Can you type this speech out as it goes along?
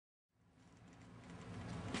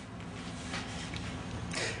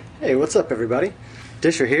Hey, what's up everybody?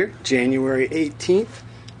 Disher here, January 18th,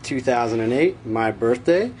 2008, my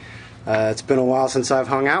birthday. It's been a while since I've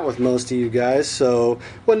hung out with most of you guys, so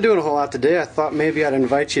wasn't doing a whole lot today. I thought maybe I'd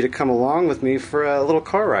invite you to come along with me for a little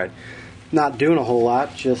car ride. Not doing a whole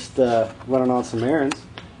lot, just running on some errands,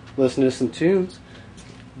 listening to some tunes.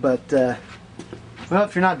 But, well,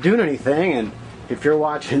 if you're not doing anything, and if you're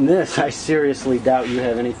watching this, I seriously doubt you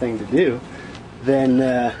have anything to do, then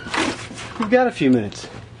you've got a few minutes.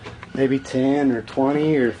 Maybe 10 or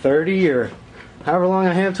 20 or 30 or however long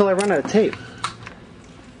I have till I run out of tape.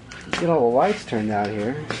 Get all the lights turned out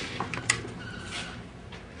here.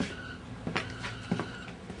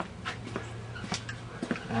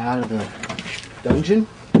 Out of the dungeon.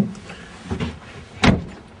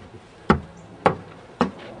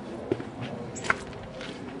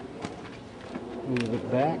 Move it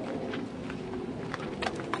back.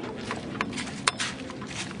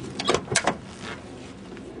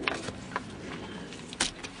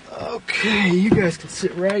 Okay, you guys can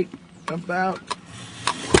sit right about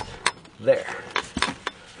there.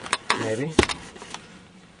 Maybe.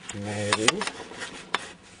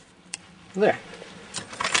 There.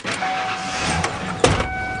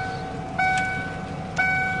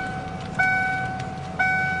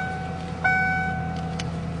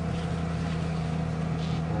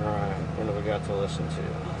 Alright, what do we got to listen to?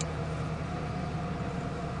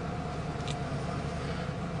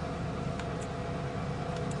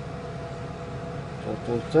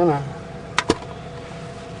 Dun-dun-dun.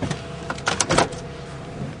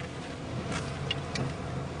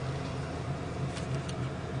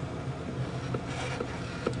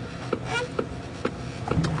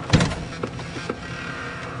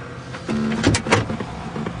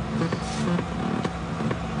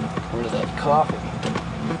 Where's that coffee?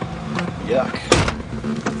 Yuck.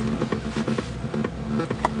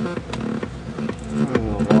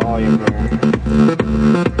 Oh, volume here.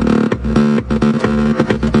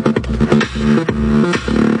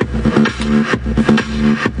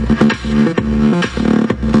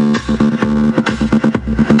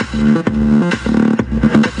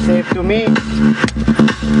 Safe to me.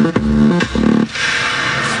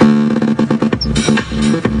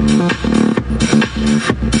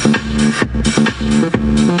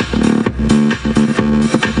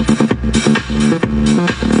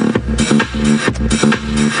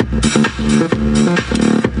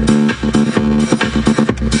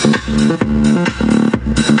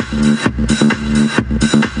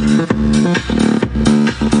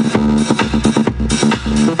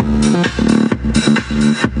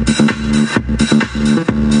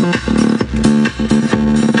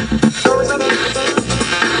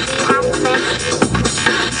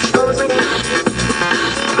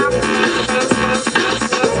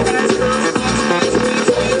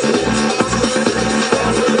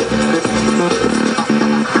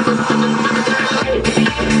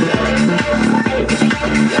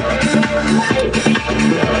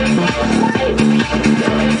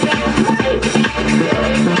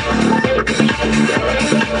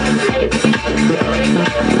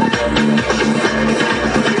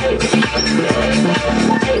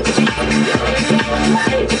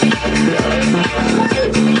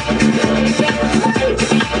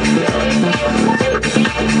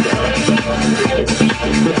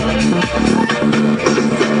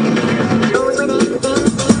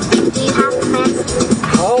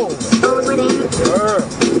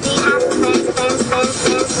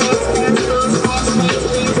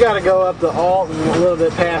 Gotta go up the Alton a little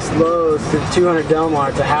bit past Lowe's to 200 Delmar.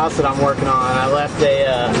 It's a house that I'm working on. I left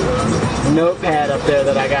a notepad up there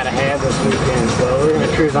that I gotta have this weekend, so we're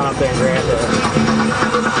gonna cruise on up there and grab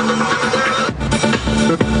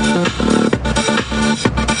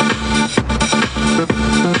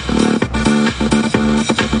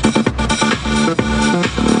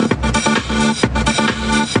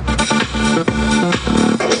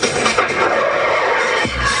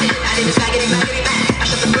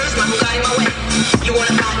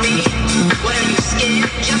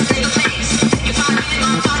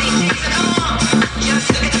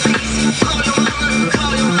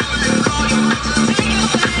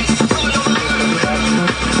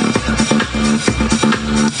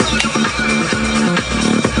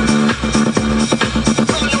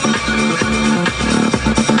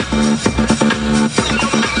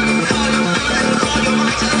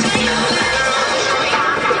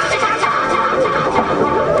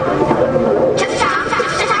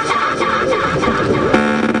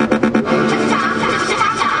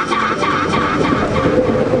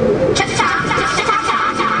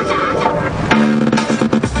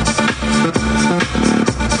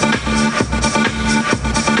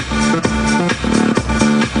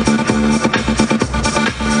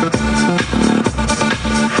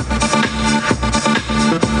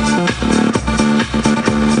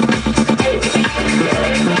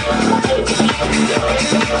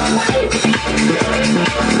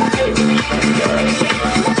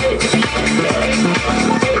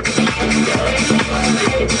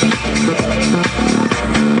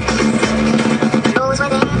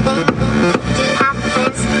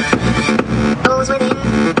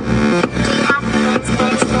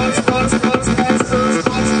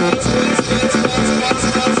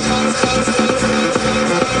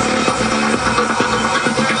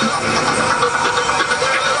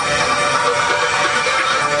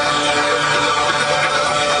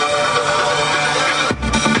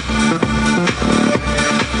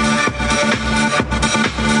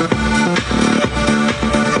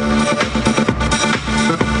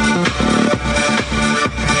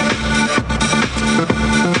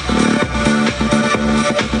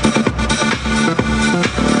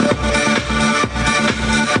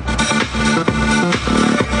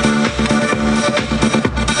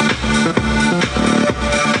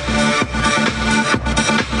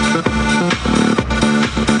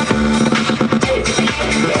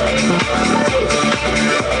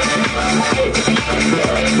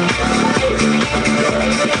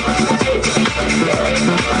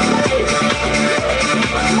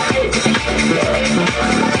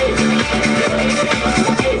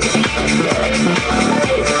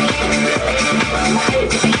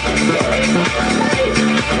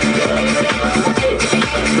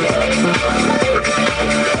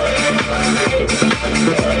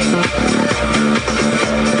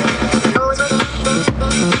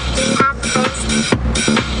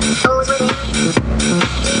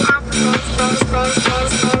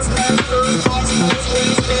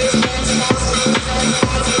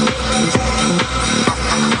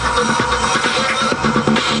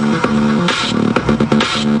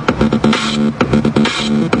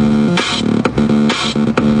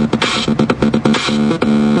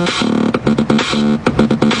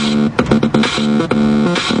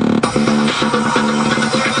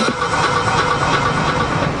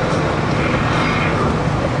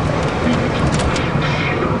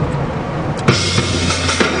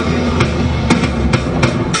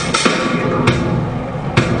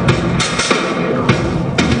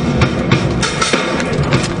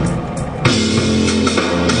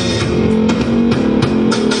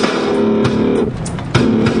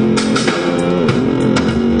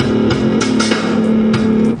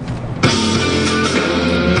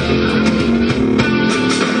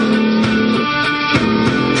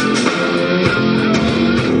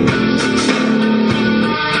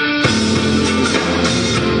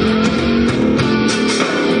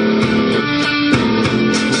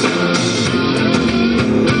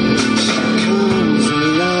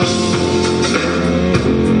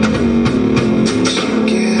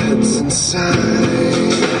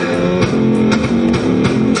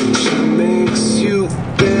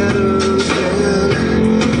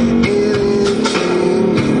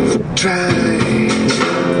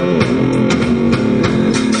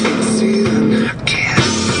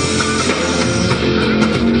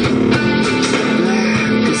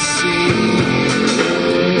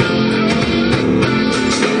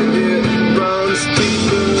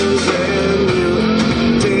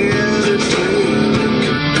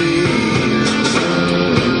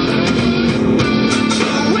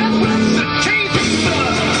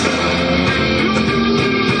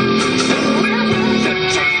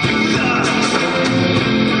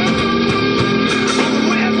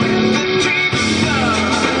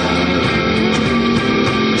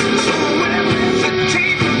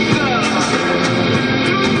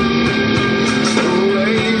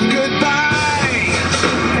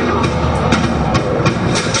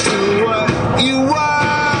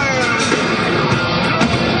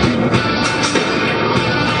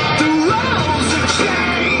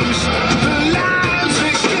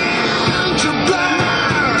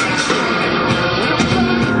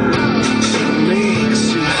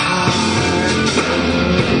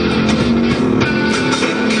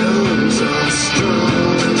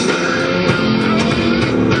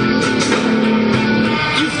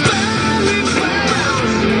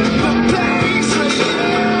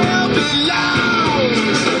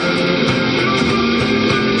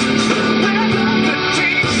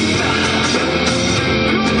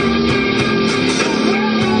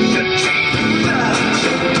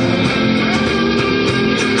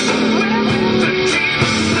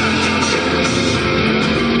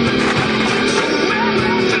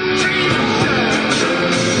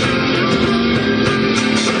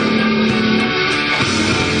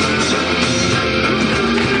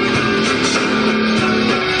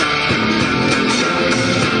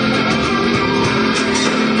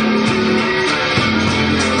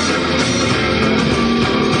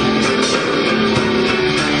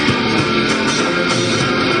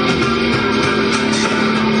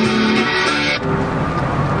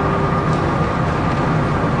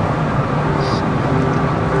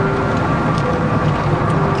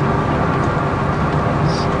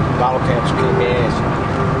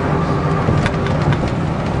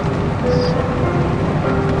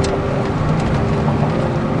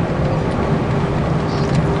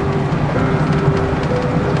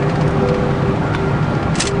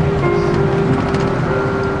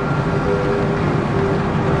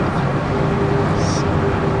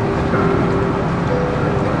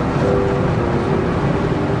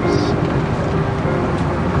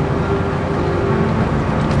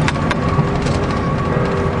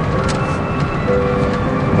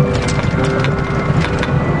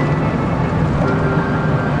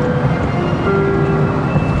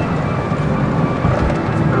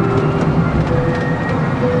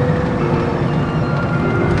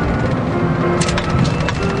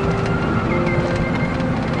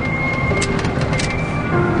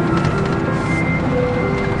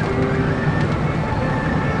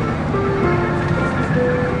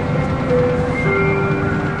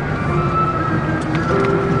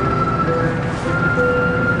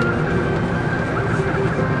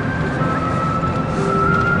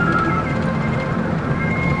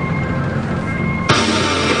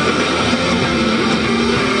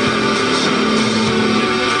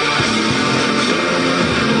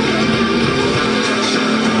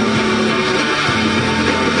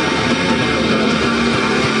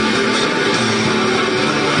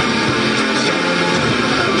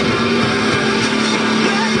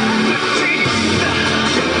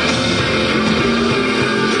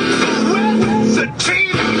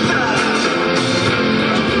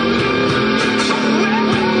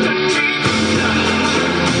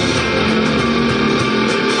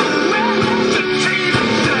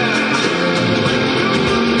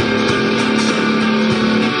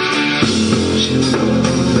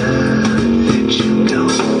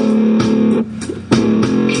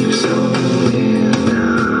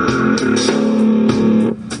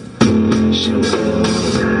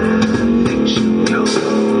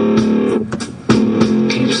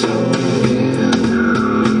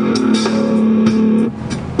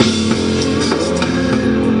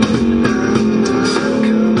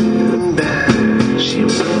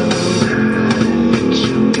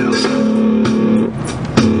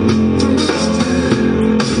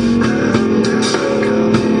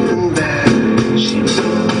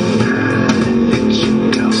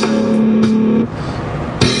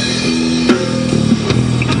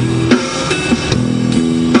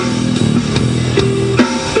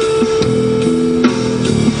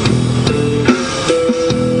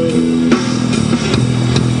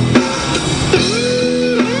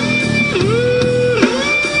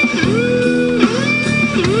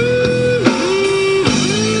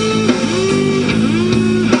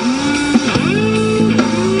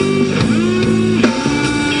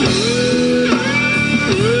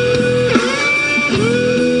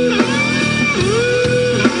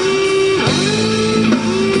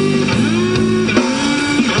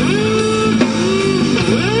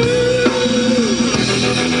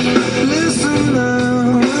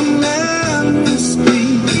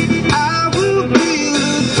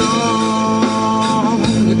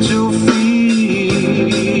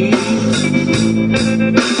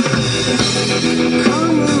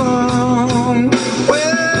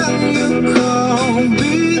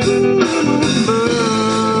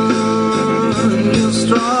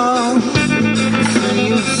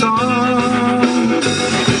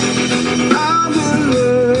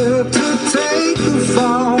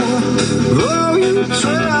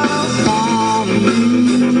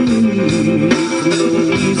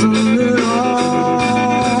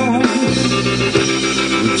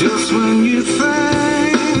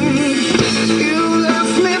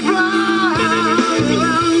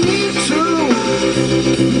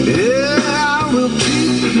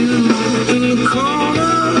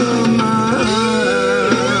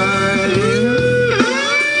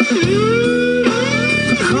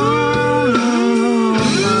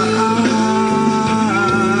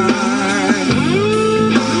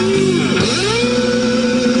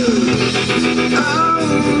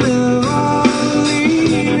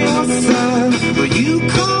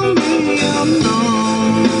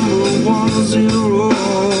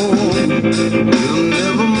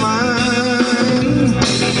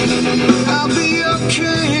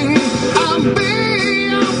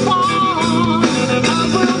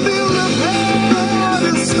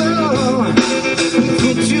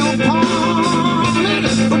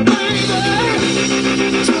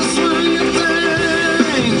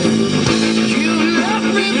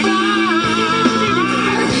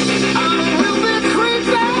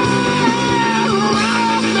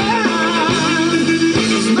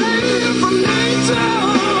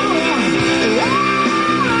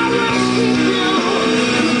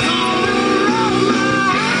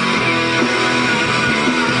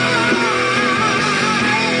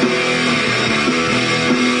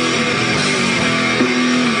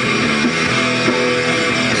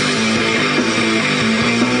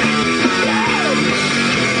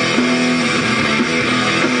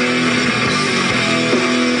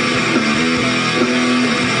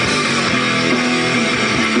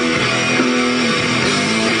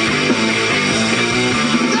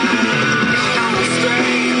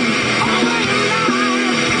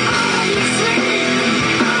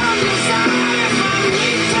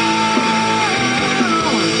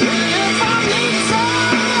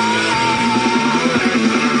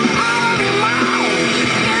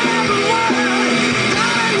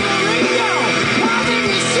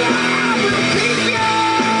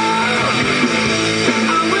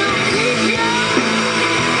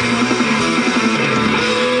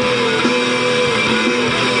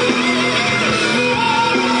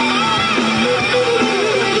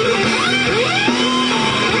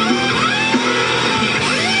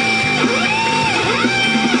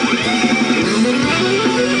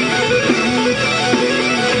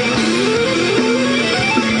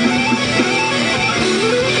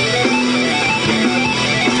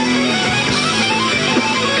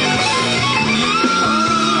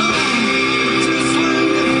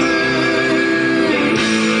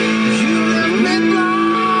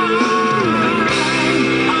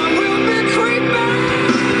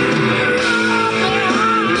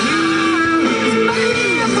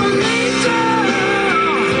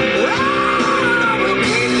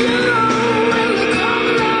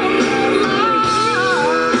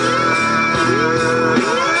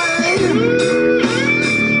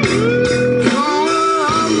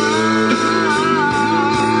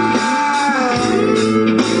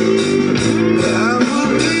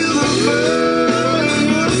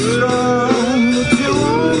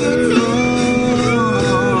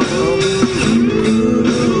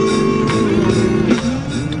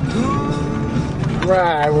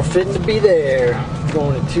We're fitting to be there.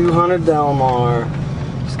 Going to 200 Delmar.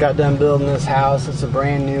 Just got done building this house. It's a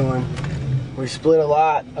brand new one. We split a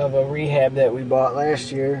lot of a rehab that we bought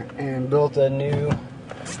last year and built a new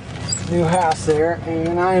house there.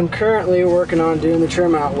 And I am currently working on doing the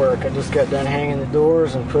trim out work. I just got done hanging the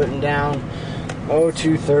doors and putting down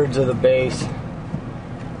 2/3 of the base.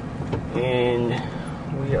 And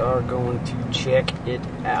we are going to check it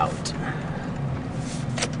out.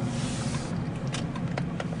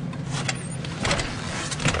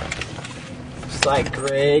 Like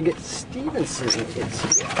Greg Stevenson is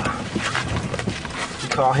here. We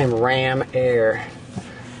call him Ram Air.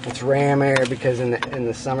 It's Ram Air because in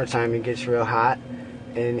the summertime it gets real hot,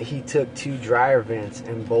 and he took 2 dryer vents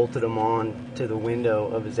and bolted them on to the window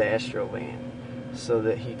of his Astro van so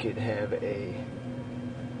that he could have a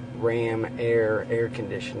Ram air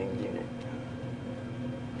conditioning unit.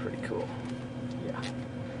 Pretty cool. Yeah.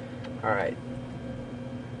 Alright.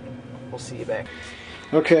 We'll see you back.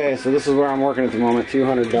 Okay, so this is where I'm working at the moment,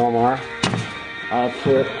 200 Delmar. I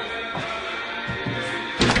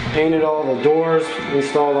painted all the doors,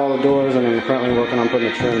 installed all the doors, and I'm currently working on putting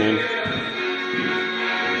the trim in.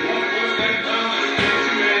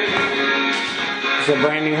 It's a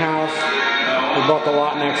brand new house. We bought the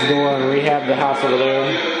lot next door and rehabbed the house over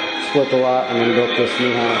there, split the lot, and then built this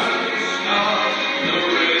new house.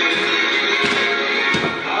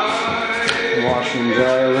 Wash and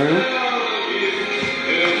dryer room.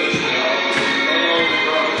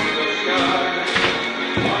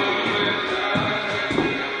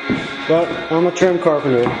 But I'm a trim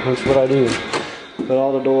carpenter, that's what I do. Put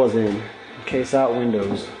all the doors in, case out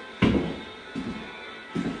windows.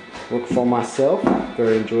 Work for myself,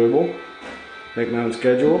 very enjoyable. Make my own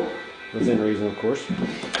schedule, within reason of course.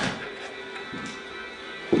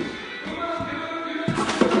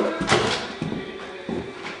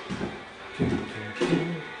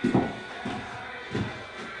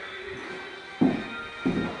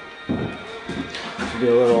 Should be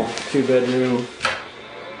a little 2-bedroom.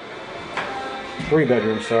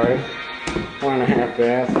 3-bedroom, sorry. 1.5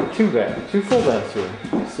 bath, 2 full baths here.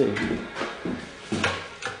 Let's see.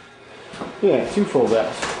 Yeah, 2 full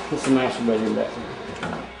baths. This is a master bedroom bathroom.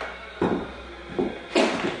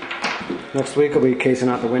 Next week I'll be casing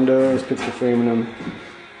out the windows, picture framing them,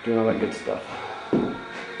 doing all that good stuff.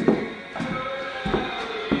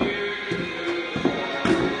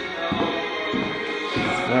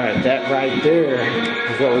 Alright, that right there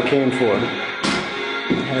is what we came for.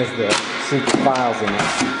 It has the secret files in it.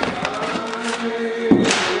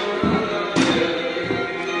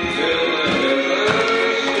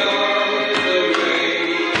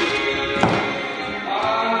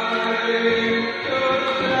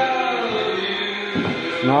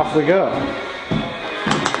 And off we go.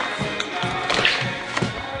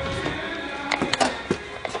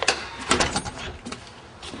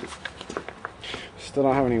 Still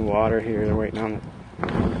don't have any water here. They're waiting on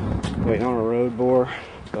a road bore.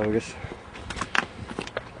 Bogus.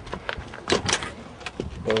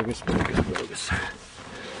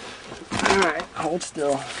 Alright, hold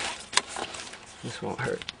still. This won't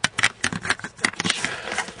hurt.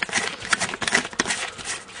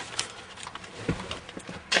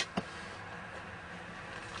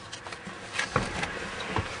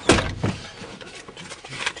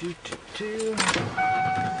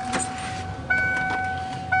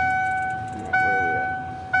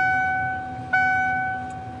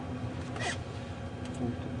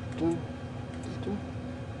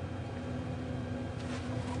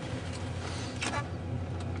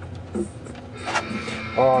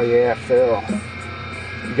 Oh yeah, Phil.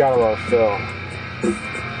 You gotta love Phil.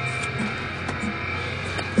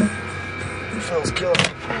 Phil's killing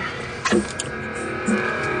it.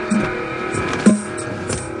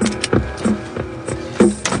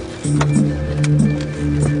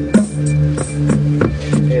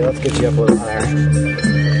 Hey, let's get you up a little higher.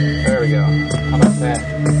 There we go. How about that?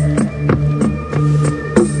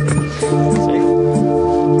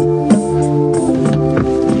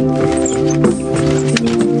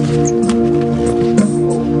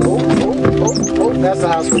 That's the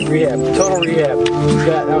house with rehab. Total rehab.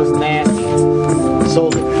 That was nasty.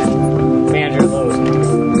 Sold it. Manager of Lowe's.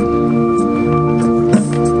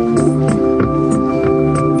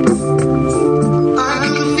 I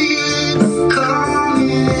can feel it coming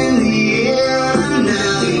in the air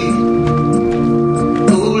tonight.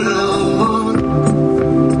 Oh Lord.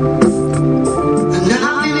 And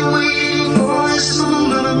I've been waiting for this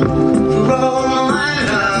moment for all my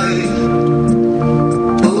life.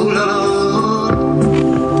 Oh Lord.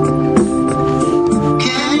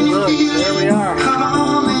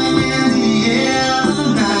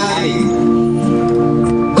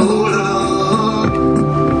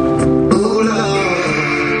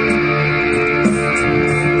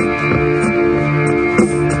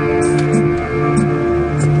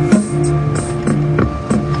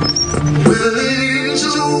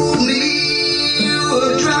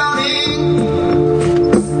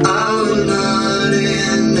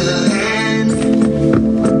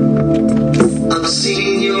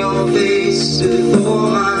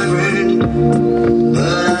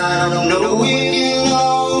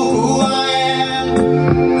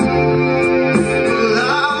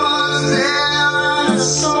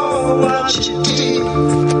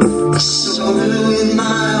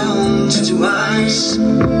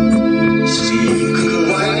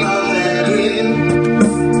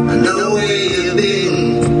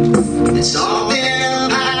 It's all been a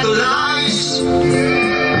pack of lies, and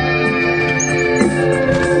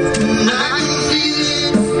I can feel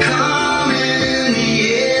it coming in the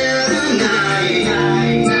air tonight.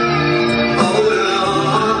 Oh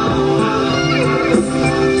Lord,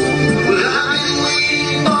 well I've been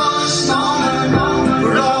waiting for this moment.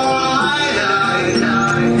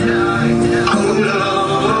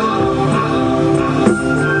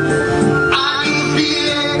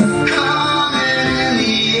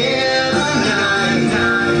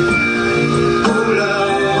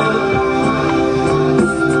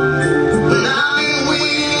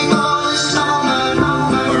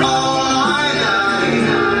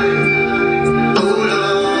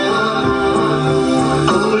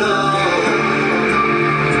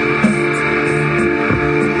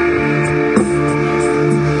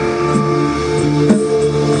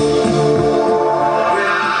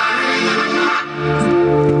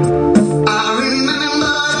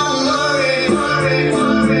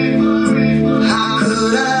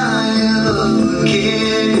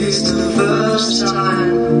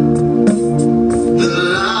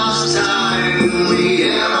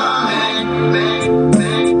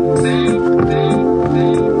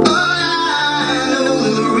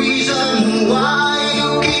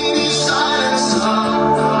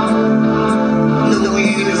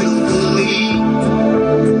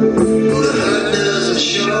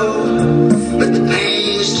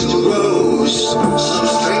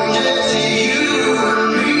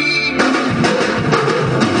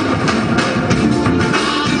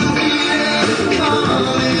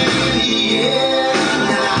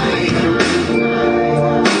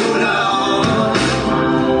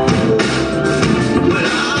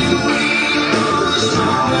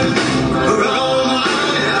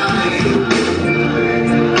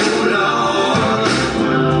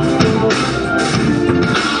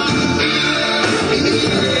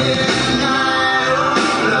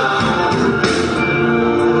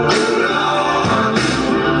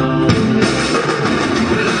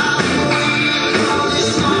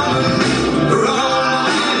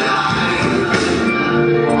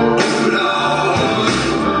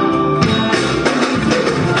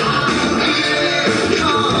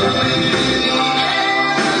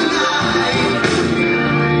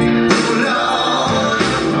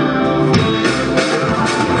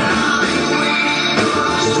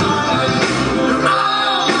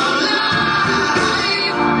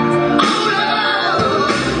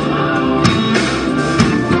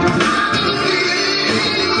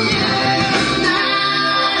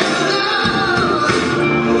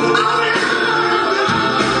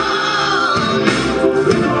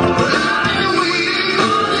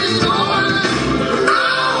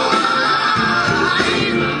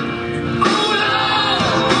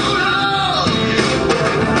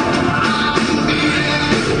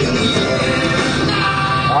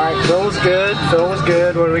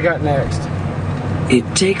 good. What do we got next? It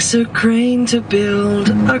takes a crane to build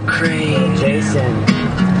a crane. Jason.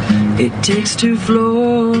 It takes 2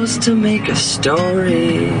 floors to make a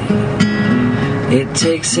story. It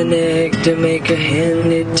takes an egg to make a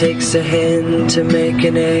hen. It takes a hen to make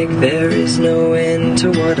an egg. There is no end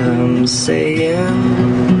to what I'm saying.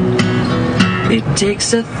 It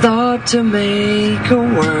takes a thought to make a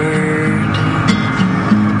word.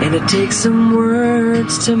 And it takes some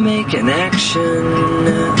words to make an action.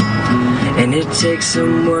 And it takes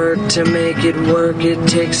some work to make it work. It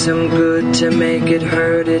takes some good to make it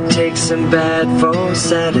hurt. It takes some bad for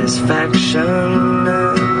satisfaction.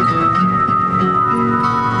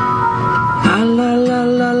 Ah, la la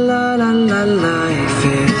la la la la, life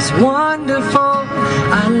is wonderful.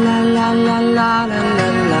 Ah, la la la la la la,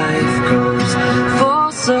 life goes full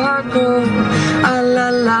circle. Ah, la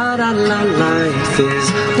la la la, life is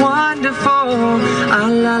wonderful. Ah,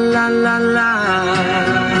 la la la la.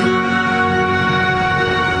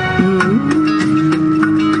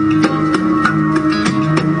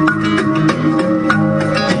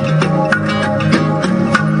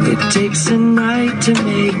 It takes a night to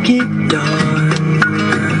make it dawn,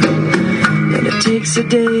 and it takes a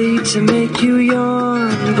day to make you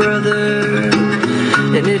yawn, brother.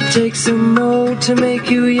 And it takes some old to make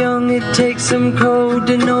you young. It takes some cold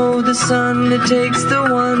to know the sun. It takes the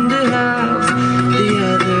one to have the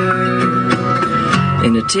other.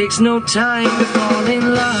 And it takes no time to fall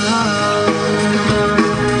in love,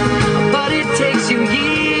 but it takes you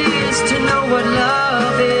years to know what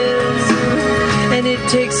love is. And it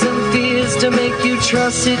takes some fears to make you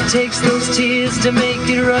trust. It takes those tears to make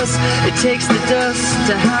it rust. It takes the dust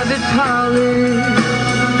to have it polished.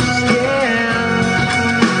 Yeah.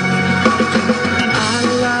 Ah,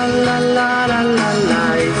 la la la la la,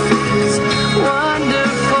 life is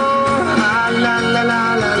wonderful. Ah, la la la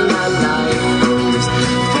la la, life goes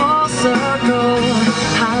full circle.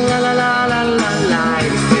 Ah, la la la la la,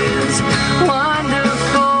 life is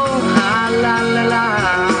wonderful. Ah, la la la.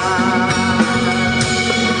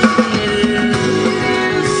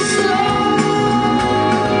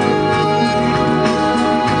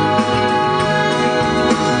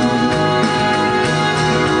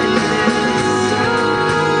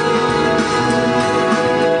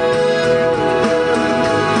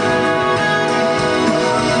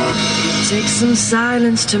 Takes some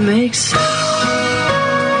silence to make sound.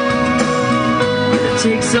 It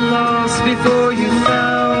takes a loss before you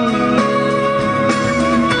found.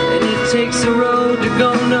 And it takes a road to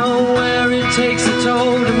go nowhere. It takes a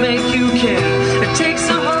toll to make you care. It takes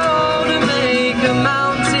a hole to make a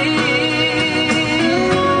mountain.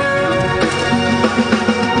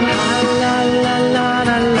 La la la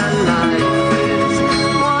la la, life is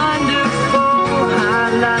wonderful. La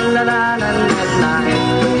la la la la, life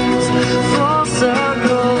goes full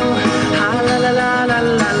circle. Ah, la la la la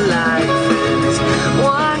la, life is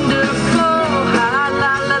wonderful. Ah,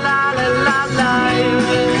 la la la la la, life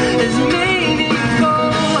is meaningful.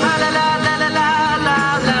 Ah, la la la la la la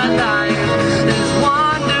la, life is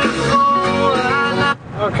wonderful. Ah, la.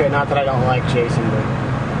 Okay, not that I don't like Jason, but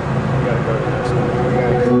we gotta go to the next one.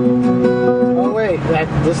 Oh wait,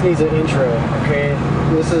 this needs an intro. Okay,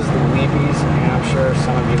 this is the Weepies, and I'm sure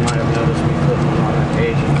some of you might have noticed me put them on that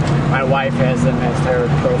page. My wife has them as her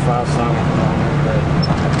profile song at the moment, but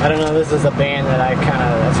I don't know. This is a band that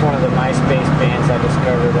that's one of the MySpace bands I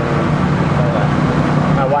discovered,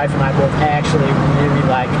 and my wife and I both actually really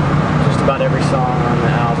like just about every song on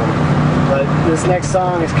the album. But this next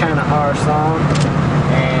song is kind of our song,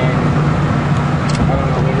 and I don't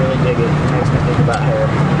know, we really dig it. It makes me think about her.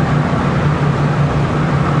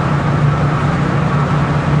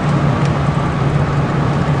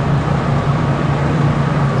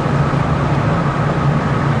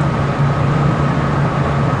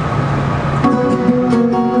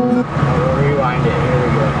 We'll rewind it. Here we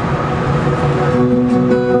go.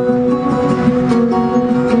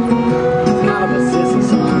 It's kind of a sissy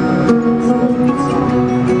song. It's a good song.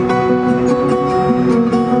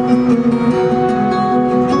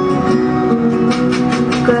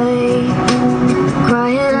 Great.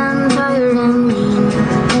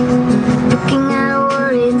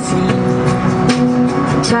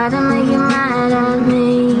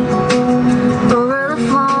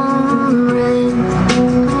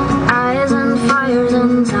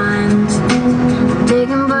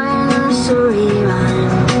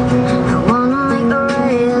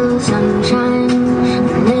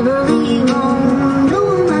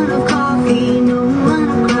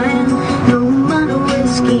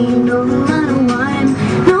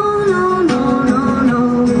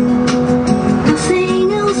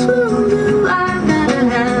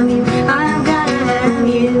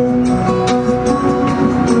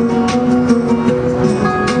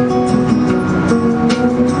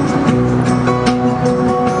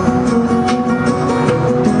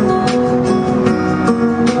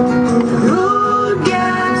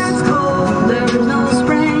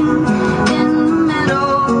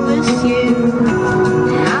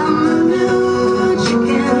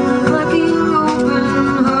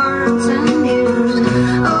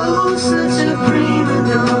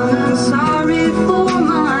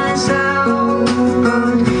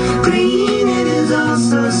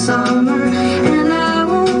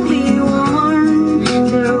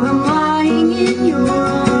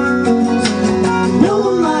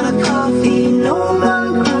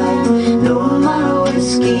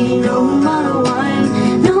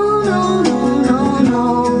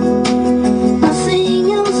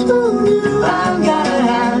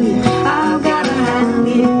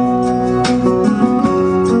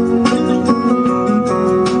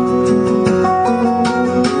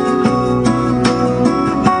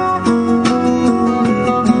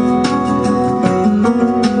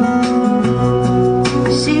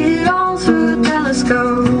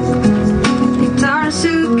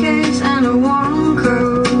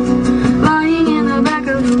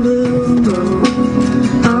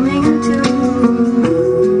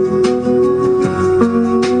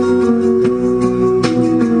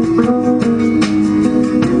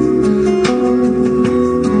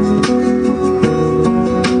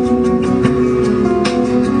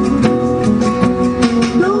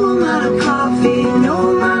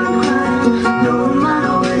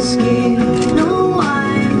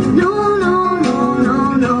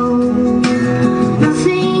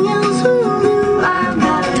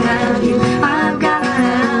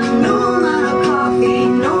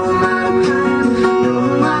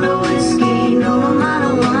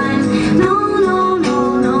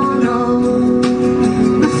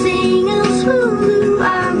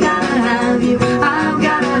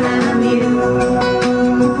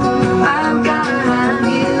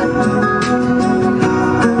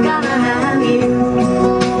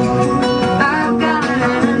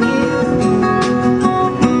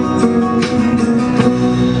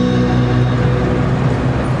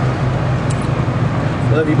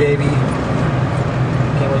 Derby, baby.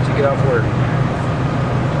 Can't wait to get off work.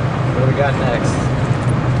 What do we got next?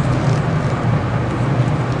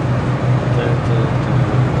 Dun, dun, dun.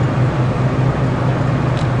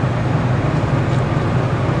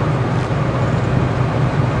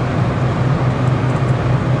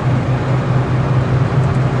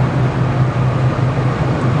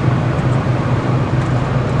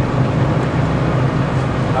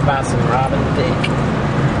 How about some Robin Thicke?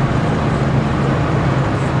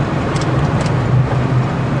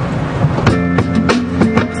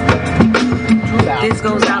 This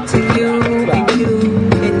goes out to you and you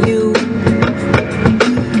and you.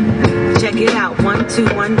 Check it out, 1 2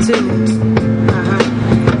 1 2.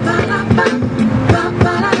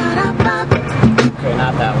 Okay,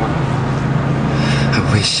 not that one. I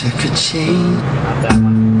wish I could change. Not that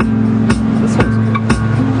one. This one's good.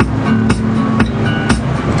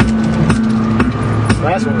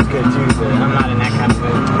 Last one was good too, but I'm not in that kind of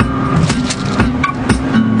mood.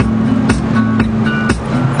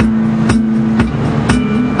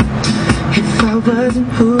 If I wasn't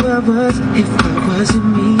who I was, if I wasn't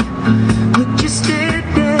me, would you stand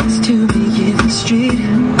next to me in the street?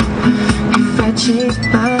 If I changed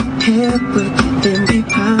my hair, would you then be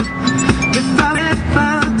proud? If I had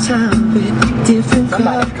found time with a different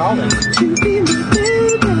crowd, Somebody called it. would you be my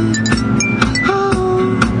baby?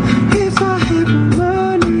 Oh, if I had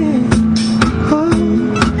money, oh,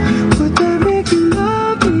 would that make you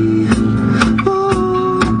love me?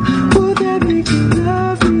 Oh, would that make you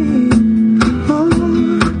love me? Oh,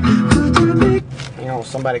 would that make Hang on,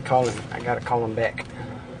 somebody calling. I gotta call him back.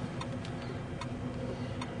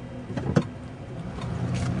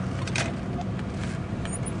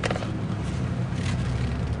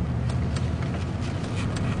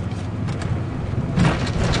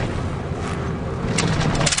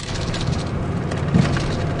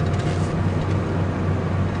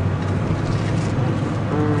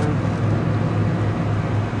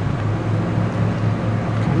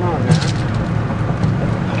 Come on now.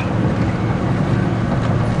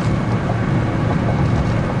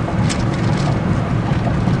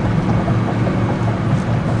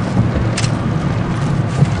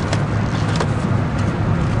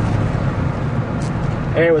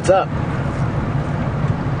 Hey, what's up?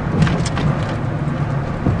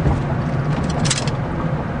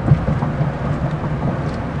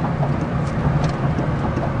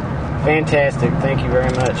 Fantastic. Thank you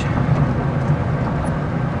very much.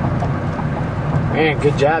 Man,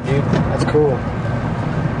 good job, dude. That's cool.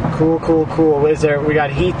 Cool, cool, cool. Is there? We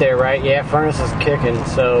got heat there, right? Yeah, furnace is kicking,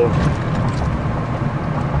 so.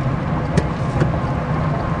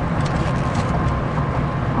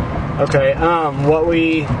 Okay. What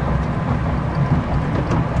we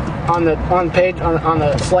on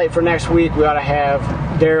the slate for next week, we ought to have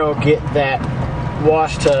Daryl get that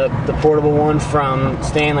wash tub, the portable one from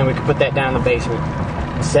Stanley. We could put that down in the basement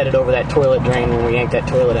and set it over that toilet drain when we yank that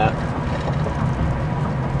toilet out.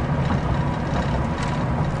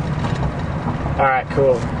 All right,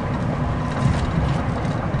 cool.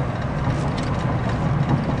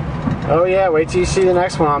 Oh yeah, wait till you see the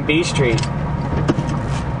next one on B Street.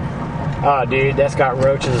 Oh, dude, that's got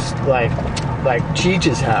roaches like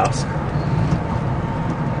Cheech's house.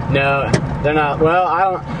 No, they're not. Well,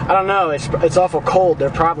 I don't know. It's awful cold.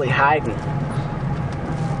 They're probably hiding.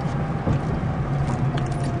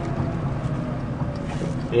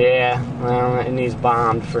 Yeah, well, it needs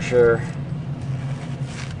bombed for sure.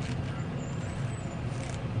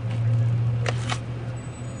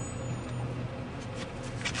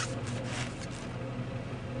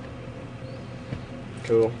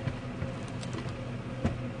 Cool.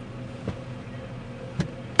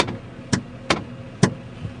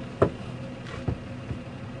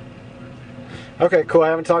 Okay, cool. I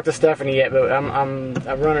haven't talked to Stephanie yet, but I'm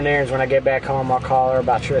running errands. When I get back home, I'll call her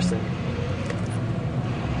about Tristan.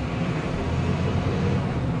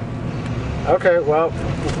 Okay, well,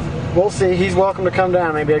 we'll see. He's welcome to come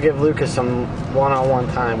down. Maybe I'll give Lucas some one-on-one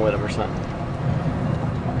time with him or something.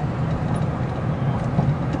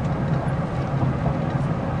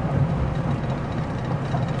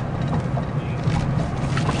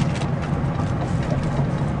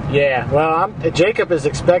 Yeah, well, Jacob is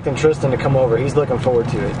expecting Tristan to come over. He's looking forward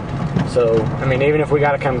to it. So, I mean, even if we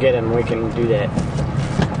got to come get him, we can do that.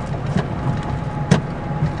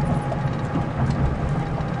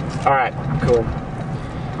 All right, cool.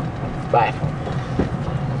 Bye.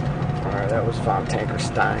 All right, that was Von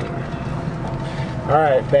Tankerstein. All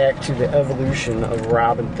right, back to the evolution of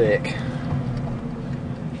Robin Thicke.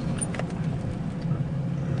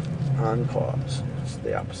 On pause. It's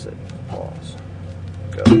the opposite. Pause.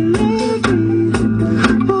 Go. you love me?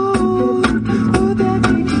 Oh, would that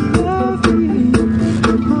make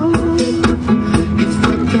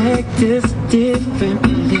different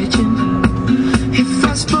religion. If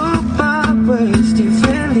I spoke my words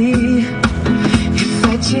differently, if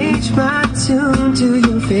I changed my tune to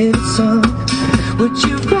your favorite song, would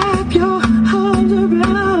you wrap your arms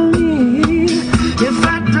around me? If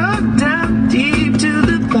I dug down deep to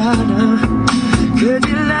the bottom, could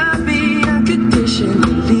you love me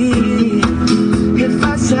unconditionally? If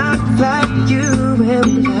I sound like you and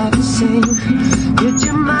we like the same, would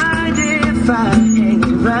you mind if I hang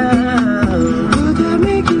around? Would that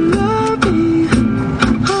make you love me?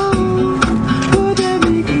 Oh, would that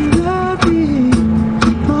make you love me?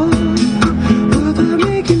 Oh, would that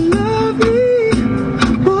make you love me?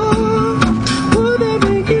 Oh, would that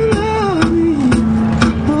make you love me?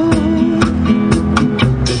 Oh,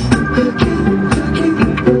 I can't love you.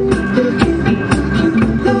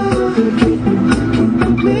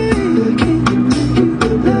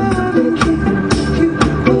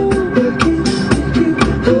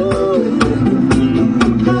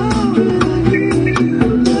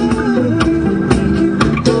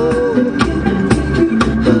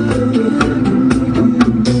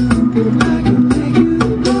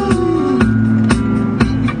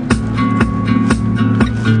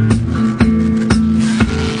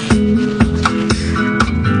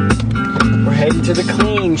 We're heading to the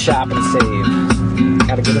clean shop and save.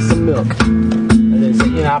 Gotta get us some milk. That is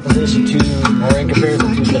in opposition to, or in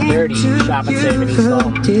comparison to, the dirty shop and save in East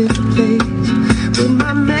Hall. Will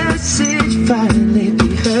my message finally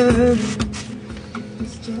be heard?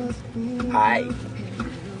 Hi.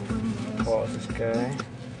 Pause this guy.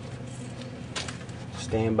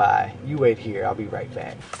 Stand by. You wait here. I'll be right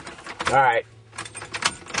back. Alright.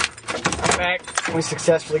 I'm back. We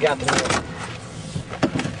successfully got the milk.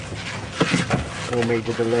 No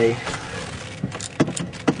major delay.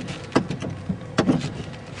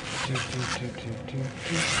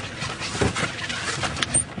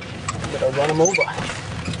 Better run them over.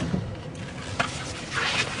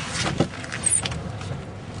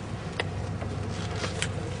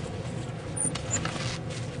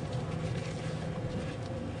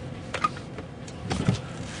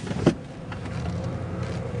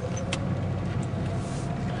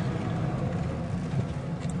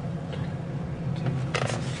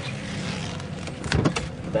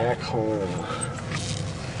 Back home.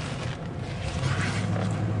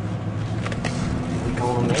 We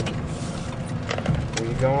gonna make it. We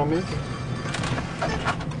gonna make it.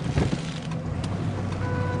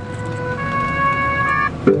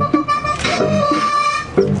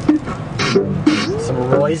 Some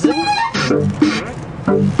Roisin.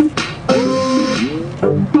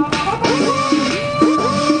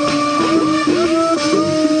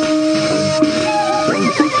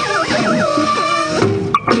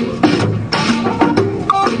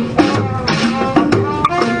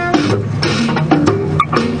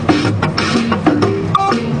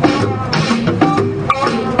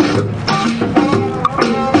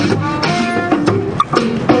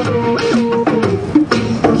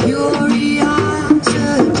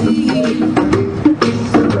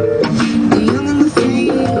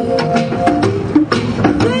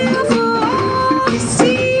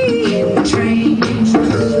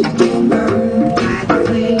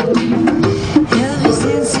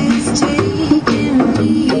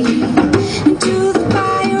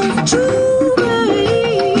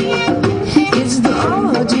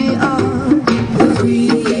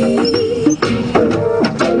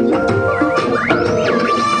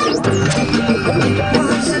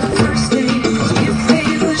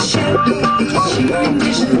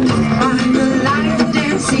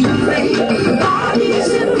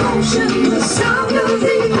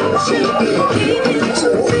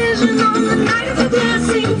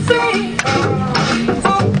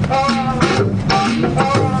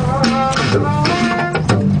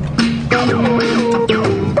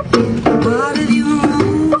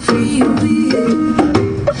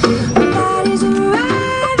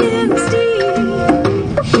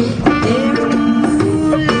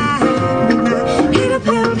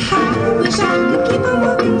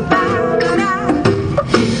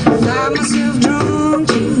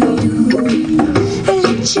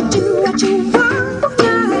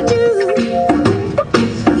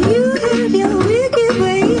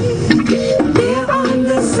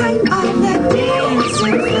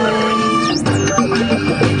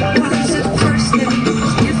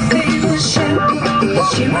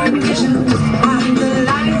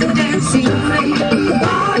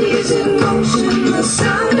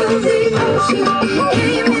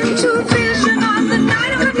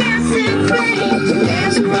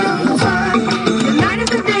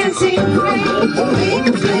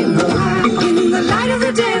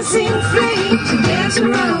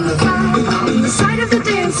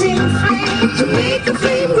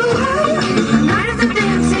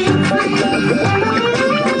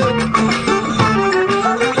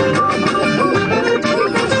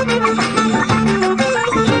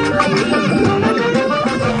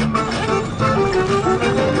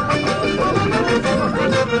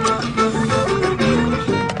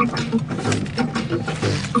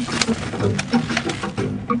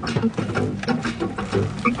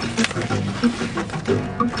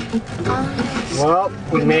 Well,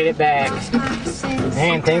 we made it back.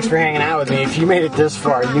 Man, thanks for hanging out with me. If you made it this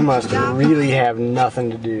far, you must really have nothing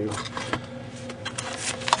to do.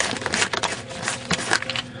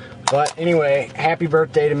 But anyway, happy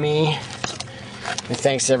birthday to me. And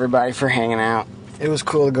thanks everybody for hanging out. It was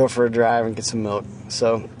cool to go for a drive and get some milk.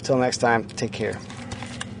 So, till next time, take care.